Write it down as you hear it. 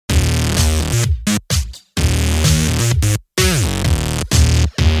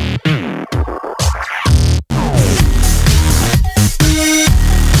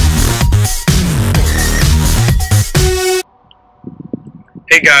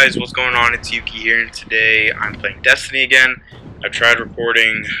Hey guys, what's going on? It's Yuki here, and today I'm playing Destiny again. I've tried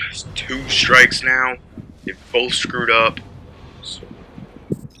recording 2 strikes now. They've both screwed up. So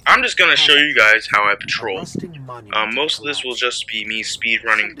I'm just gonna show you guys how I patrol. Most of this will just be me speed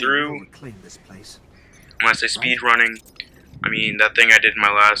running through. When I say speed running, I mean that thing I did in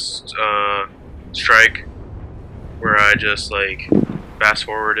my last strike, where I just like fast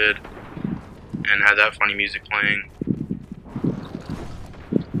forwarded and had that funny music playing.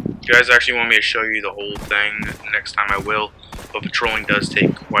 If you guys actually want me to show you the whole thing next time, I will, but patrolling does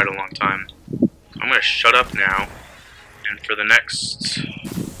take quite a long time. I'm going to shut up now, and for the next, I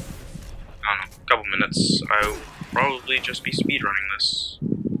don't know, couple minutes, I will probably just be speedrunning this.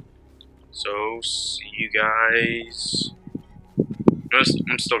 So, see you guys.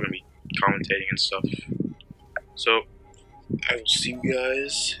 I'm still going to be commentating and stuff. So, I will see you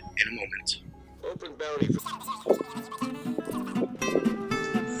guys in a moment. Open bounty.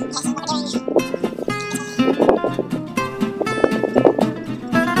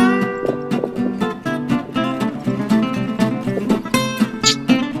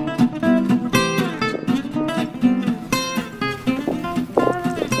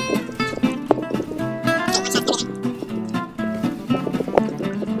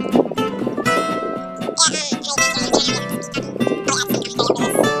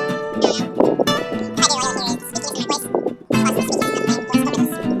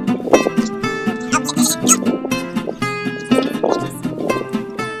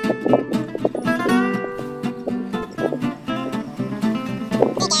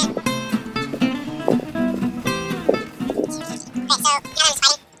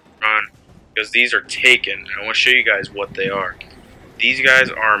 Because these are Taken, and I want to show you guys what they are. These guys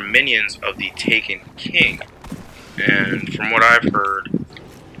are minions of the Taken King, and from what I've heard,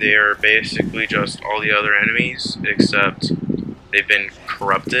 they are basically just all the other enemies, except they've been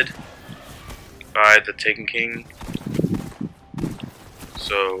corrupted by the Taken King.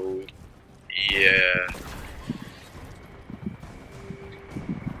 So, yeah.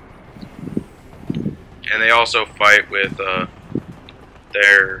 And they also fight with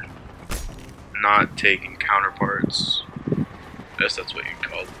their not taking counterparts. I guess that's what you'd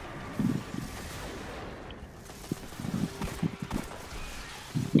call them.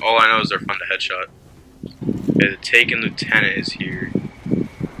 All I know is they're fun to headshot. Okay, the Taken Lieutenant is here.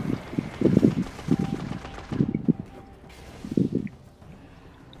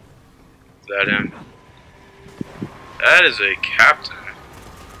 Is that him? That is a captain,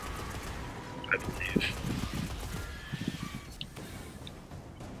 I believe.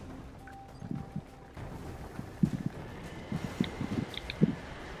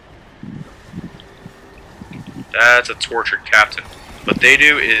 That's a tortured captain. What they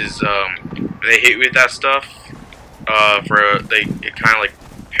do is they hit you with that stuff. It kind of like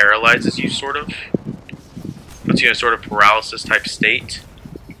paralyzes you, sort of. Puts you in a sort of paralysis type state.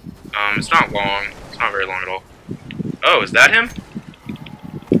 It's not long. It's not very long at all. Oh, is that him?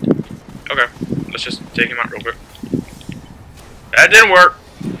 Okay, let's just take him out real quick. That didn't work.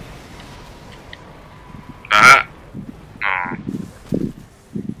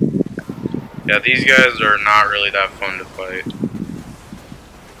 Yeah, these guys are not really that fun to fight.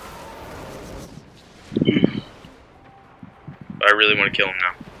 But I really want to kill him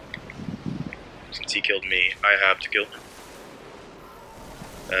now. Since he killed me, I have to kill him.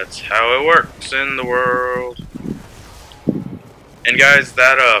 That's how it works in the world. And guys,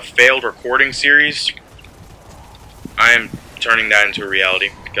 that failed recording series, I am turning that into a reality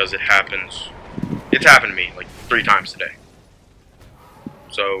because it happens. It's happened to me like 3 times today.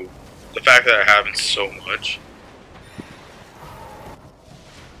 So the fact that it happens so much,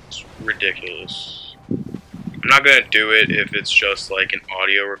 it's ridiculous. I'm not gonna do it if it's just like an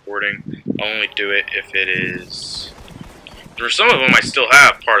audio recording. I'll only do it if it is. For some of them, I still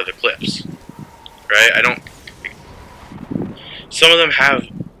have part of the clips, right? I don't. Some of them have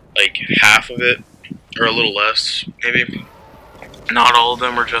like half of it, or a little less, maybe. Not all of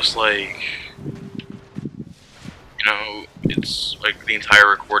them are just like, you know, it's like the entire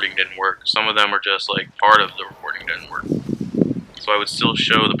recording didn't work. Some of them are just like part of the recording didn't work. So I would still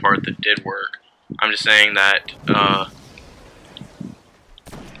show the part that did work. I'm just saying that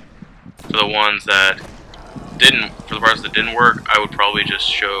for the ones that didn't, for the parts that didn't work, I would probably just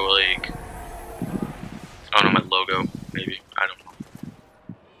show like, I don't know, my logo, maybe, I don't know.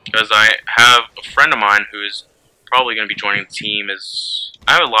 Because I have a friend of mine who's probably going to be joining the team as,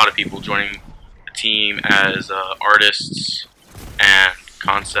 I have a lot of people joining the team as artists and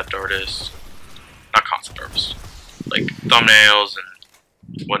concept artists, not concept artists, like thumbnails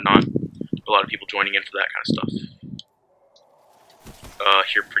and whatnot. A lot of people joining in for that kind of stuff.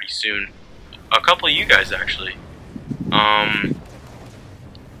 here pretty soon. A couple of you guys actually. I'll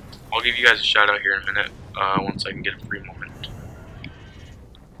give you guys a shout out here in a minute. Once I can get a free moment.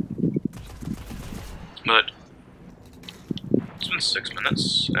 But it's been 6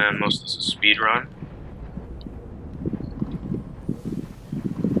 minutes, and most of this is speed run.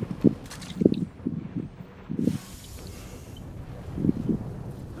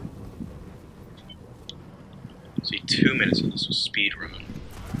 See, 2 minutes of this was speed run.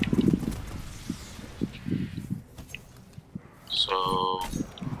 So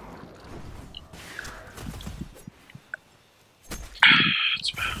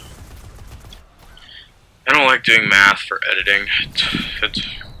I don't like doing math for editing.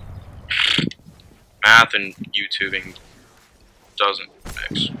 Math and YouTubing doesn't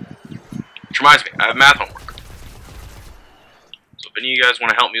mix. Which reminds me, I have math homework. So if any of you guys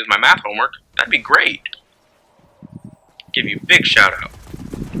want to help me with my math homework, that'd be great. Give you a big shout out.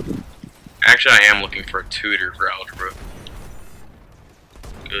 Actually, I am looking for a tutor for algebra.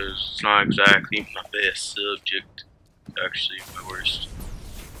 Because it's not exactly my best subject. It's actually my worst.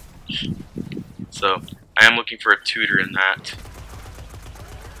 So, I am looking for a tutor in that.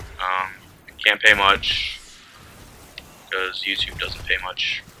 Can't pay much. Because YouTube doesn't pay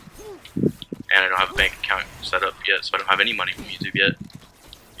much. And I don't have a bank account set up yet, so I don't have any money from YouTube yet.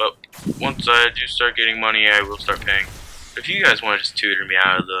 But once I do start getting money, I will start paying. But if you guys want to just tutor me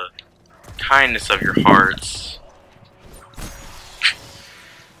out of the kindness of your hearts,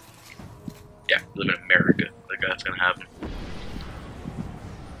 yeah, live in America. Like that's gonna happen.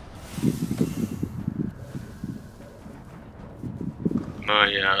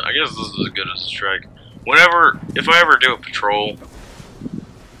 Yeah, I guess this is as good as a strike. If I ever do a patrol,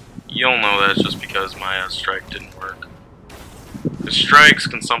 you'll know that it's just because my strike didn't work. The strikes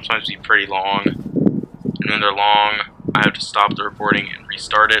can sometimes be pretty long, and when they're long, I have to stop the recording and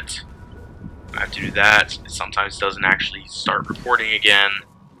restart it. I have to do that. It sometimes doesn't actually start recording again,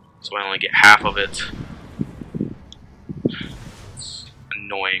 so I only get half of it. It's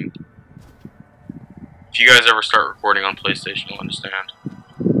annoying. If you guys ever start recording on PlayStation, you'll understand.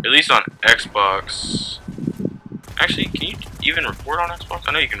 At least on Xbox. Actually, can you even record on Xbox?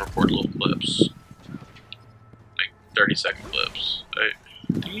 I know you can record little clips. Like 30-second clips. I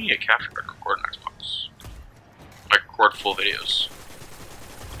think you need a capture card to record on Xbox. Like record full videos.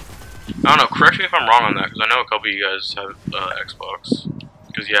 I don't know, correct me if I'm wrong on that, because I know a couple of you guys have Xbox.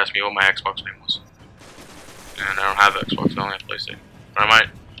 Because you asked me what my Xbox name was. And I don't have Xbox, I only have PlayStation. But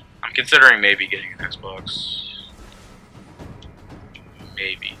I'm considering maybe getting an Xbox.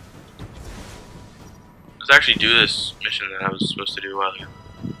 Maybe. Let's actually do this mission that I was supposed to do a while ago.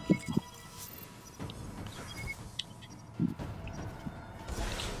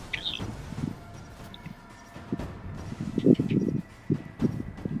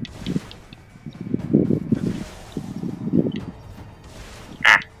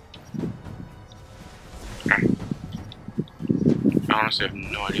 I honestly have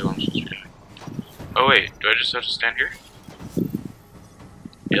no idea what I'm supposed to be doing. Oh wait, do I just have to stand here?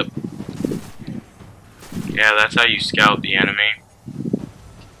 Yep. Yeah, that's how you scout the enemy.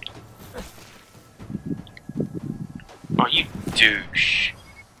 Oh, you douche.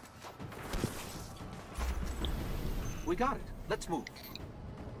 We got it. Let's move.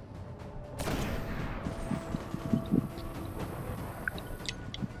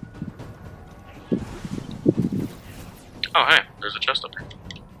 Oh, hey, there's a chest up here.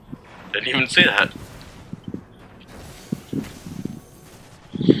 Didn't even see that.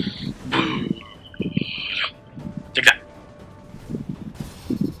 Take that.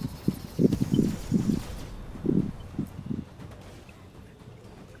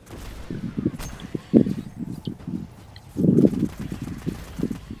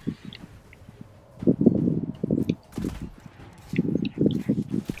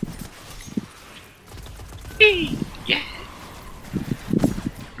 Yeah.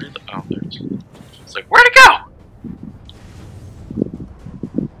 Oh, there it is. It's like, where'd it go?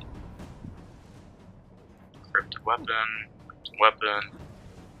 Encrypted weapon,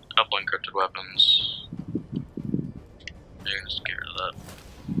 couple encrypted weapons. You can just get rid of that.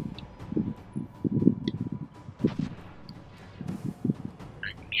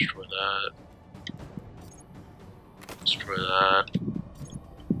 You can destroy that. Destroy that.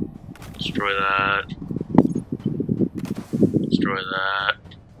 Destroy that. Destroy that.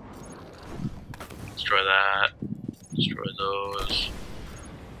 Destroy that. Destroy those.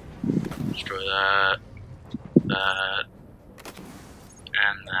 Destroy that. That.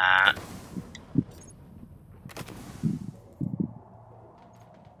 And that.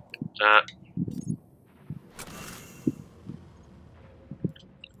 That.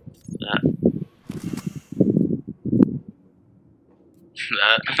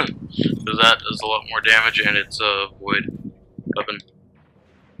 that, because that does a lot more damage, and it's a void weapon.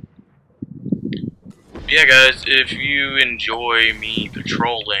 But yeah, guys, if you enjoy me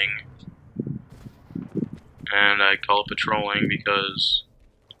patrolling, and I call it patrolling because,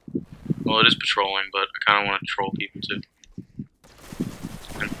 well, it is patrolling, but I kind of want to troll people too.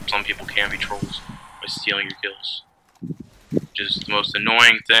 And some people can be trolls by stealing your kills, which is the most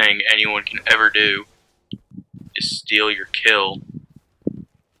annoying thing anyone can ever do, is steal your kill.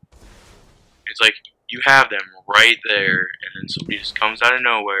 It's like, you have them right there, and then somebody just comes out of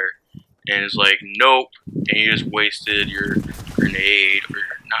nowhere, and is like, nope, and you just wasted your grenade, or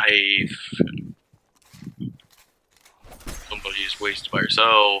your knife, and somebody just wasted by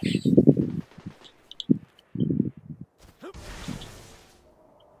yourself.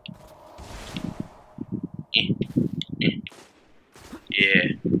 Yeah.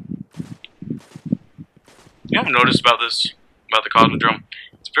 You know what I've noticed about this, about the Cosmodrome?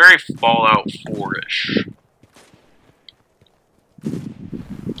 It's very Fallout 4-ish.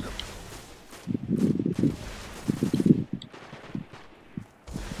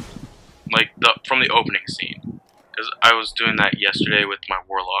 Like, from the opening scene. Because I was doing that yesterday with my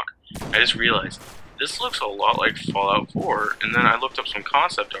Warlock. I just realized, this looks a lot like Fallout 4. And then I looked up some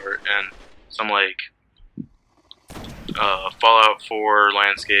concept art and some, like, Fallout 4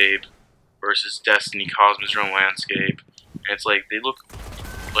 landscape versus Destiny Cosmodrome landscape. And it's like, they look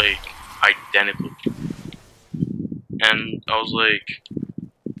like identical. And I was like,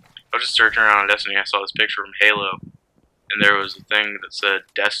 I was just searching around on Destiny, I saw this picture from Halo, and there was a thing that said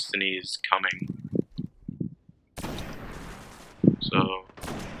Destiny is coming. So,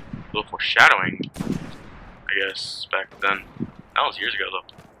 a little foreshadowing, I guess, back then. That was years ago though.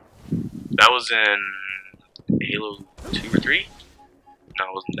 That was in Halo 2 or 3? No,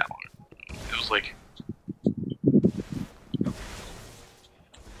 it wasn't that one. It was like,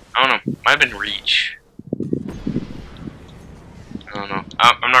 I don't know, might have been Reach. I don't know.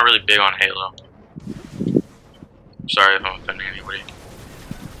 I'm not really big on Halo. Sorry if I'm offending anybody.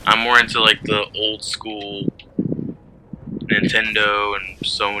 I'm more into like the old school Nintendo and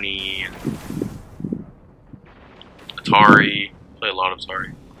Sony and Atari. I play a lot of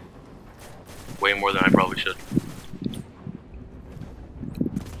Atari. Way more than I probably should.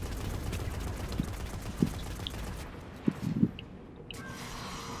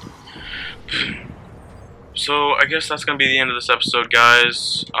 So, I guess that's going to be the end of this episode,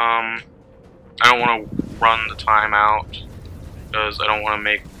 guys. I don't want to run the time out, because I don't want to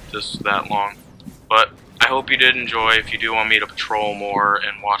make this that long. But, I hope you did enjoy. If you do want me to patrol more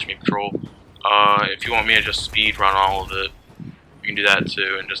and watch me patrol, if you want me to just speed run all of it, you can do that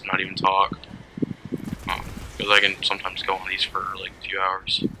too, and just not even talk. Because I can sometimes go on these for like a few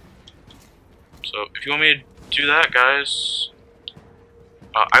hours. So, if you want me to do that, guys,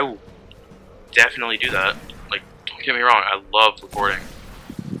 I will definitely do that. Like, don't get me wrong, I love recording.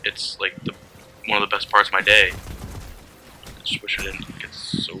 It's like one of the best parts of my day. I just wish I didn't get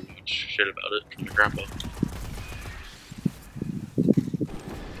so much shit about it from my grandpa.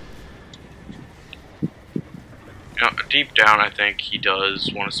 You know, deep down I think he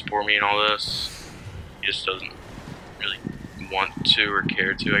does want to support me in all this. He just doesn't really want to or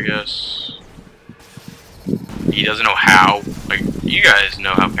care to, I guess. He doesn't know how. Like, you guys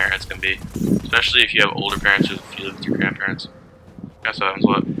know how parents can be. Especially if you have older parents or if you live with your grandparents. That's what happens a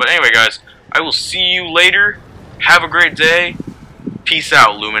lot. But anyway, guys, I will see you later. Have a great day. Peace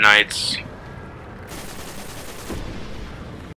out, Luminites.